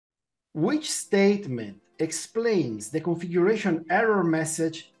Which statement explains the configuration error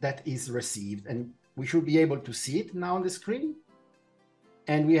message that is received? And we should be able to see it now on the screen.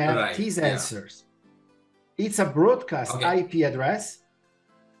 And we have these answers. It's a broadcast IP address.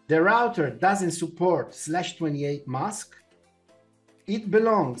 The router doesn't support /28 mask. It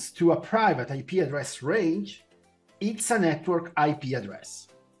belongs to a private IP address range. It's a network IP address.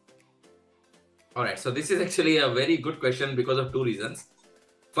 All right, so this is actually a very good question because of two reasons.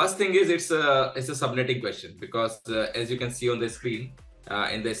 First thing is it's a subnetting question because as you can see on the screen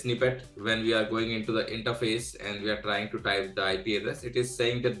in the snippet, when we are going into the interface and we are trying to type the IP address, it is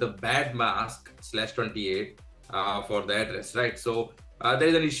saying that the bad mask /28 for the address, right? So there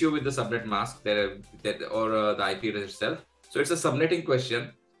is an issue with the subnet mask or the IP address itself. So it's a subnetting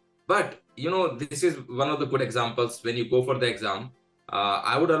question. But you know, this is one of the good examples when you go for the exam.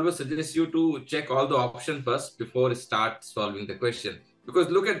 I would always suggest you to check all the options first before start solving the question. Because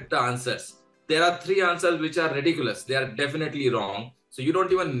look at the answers. There are three answers which are ridiculous. They are definitely wrong. So you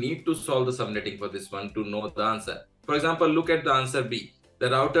don't even need to solve the subnetting for this one to know the answer. For example, look at the answer B. The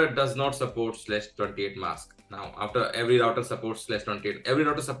router does not support /28 mask. Now, after every router supports /28, every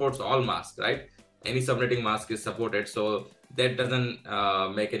router supports all masks, right? Any subnetting mask is supported. So that doesn't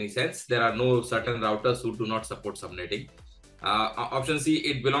make any sense. There are no certain routers who do not support subnetting. Option C,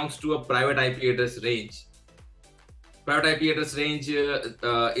 it belongs to a private IP address range. Private IP address range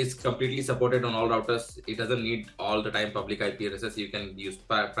is completely supported on all routers. It doesn't need all the time public IP addresses. You can use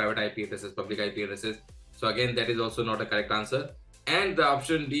private IP addresses, public IP addresses. So again, that is also not a correct answer. And the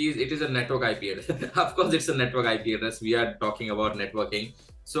option D is it is a network IP address. Of course, it's a network IP address. We are talking about networking.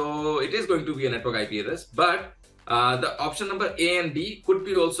 So it is going to be a network IP address. But the option number A and D could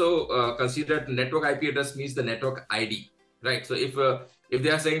be also considered. Network IP address means the network ID, right? So if they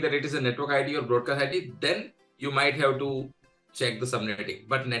are saying that it is a network ID or broadcast ID, then you might have to check the subnetting.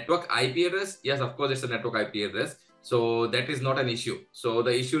 But network IP address, yes, of course, it's a network IP address. So that is not an issue. So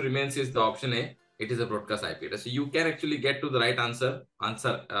the issue remains is the option A. It is a broadcast IP address. So you can actually get to the right answer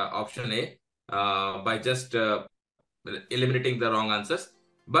option A by just eliminating the wrong answers.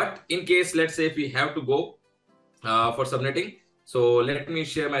 But in case, let's say if we have to go for subnetting, so let me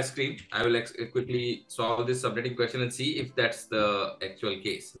share my screen. I will quickly solve this subnetting question and see if that's the actual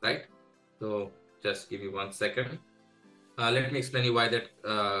case, right? So just give me 1 second. Let me explain you why that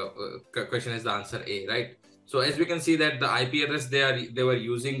question is the answer A, right? So as we can see that the IP address they were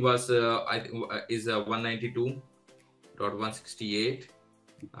using was is 192.168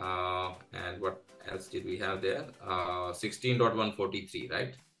 and what else did we have there? 16.143,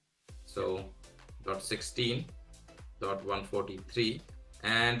 right? So .16.143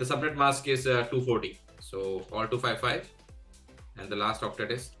 and the subnet mask is 240. So all 255 and the last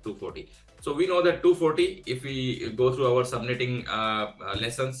octet is 240. So we know that 240, if we go through our subnetting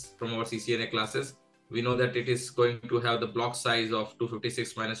lessons from our CCNA classes, we know that it is going to have the block size of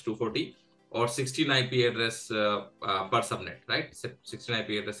 256 minus 240 or 16 IP address per subnet, right? 16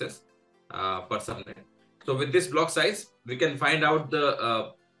 IP addresses per subnet. So with this block size, we can find out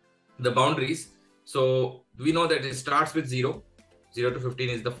the boundaries. So we know that it starts with 0 to 15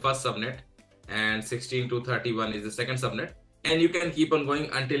 is the first subnet and 16 to 31 is the second subnet. And you can keep on going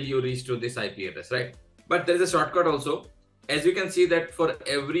until you reach to this IP address, right? But there is a shortcut also. As you can see that for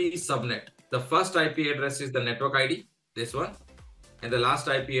every subnet, the first IP address is the network ID, this one, and the last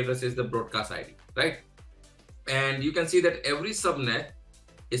IP address is the broadcast ID, right? And you can see that every subnet,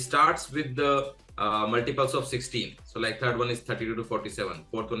 it starts with the multiples of 16. So like third one is 32 to 47,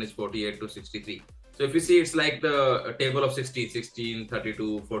 fourth one is 48 to 63. So if you see, it's like the table of 16,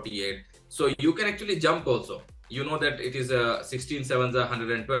 32, 48. So you can actually jump also. You know that it is 16 sevens are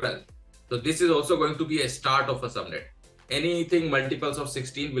 112. So this is also going to be a start of a subnet. Anything multiples of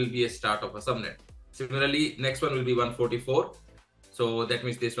 16 will be a start of a subnet. Similarly, next one will be 144. So that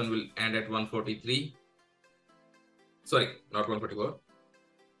means this one will end at 143. Sorry, not 144.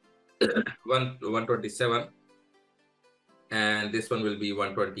 127. And this one will be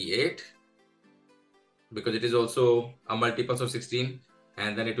 128 because it is also a multiples of 16.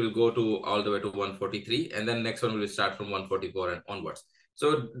 And then it will go to all the way to 143. And then next one will start from 144 and onwards.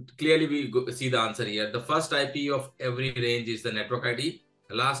 So clearly we see the answer here. The first IP of every range is the network ID.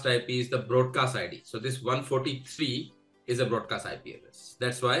 The last IP is the broadcast ID. So this 143 is a broadcast IP address.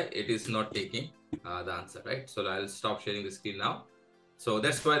 That's why it is not taking the answer, right? So I'll stop sharing the screen now. So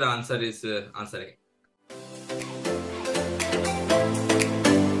that's why the answer is answer A.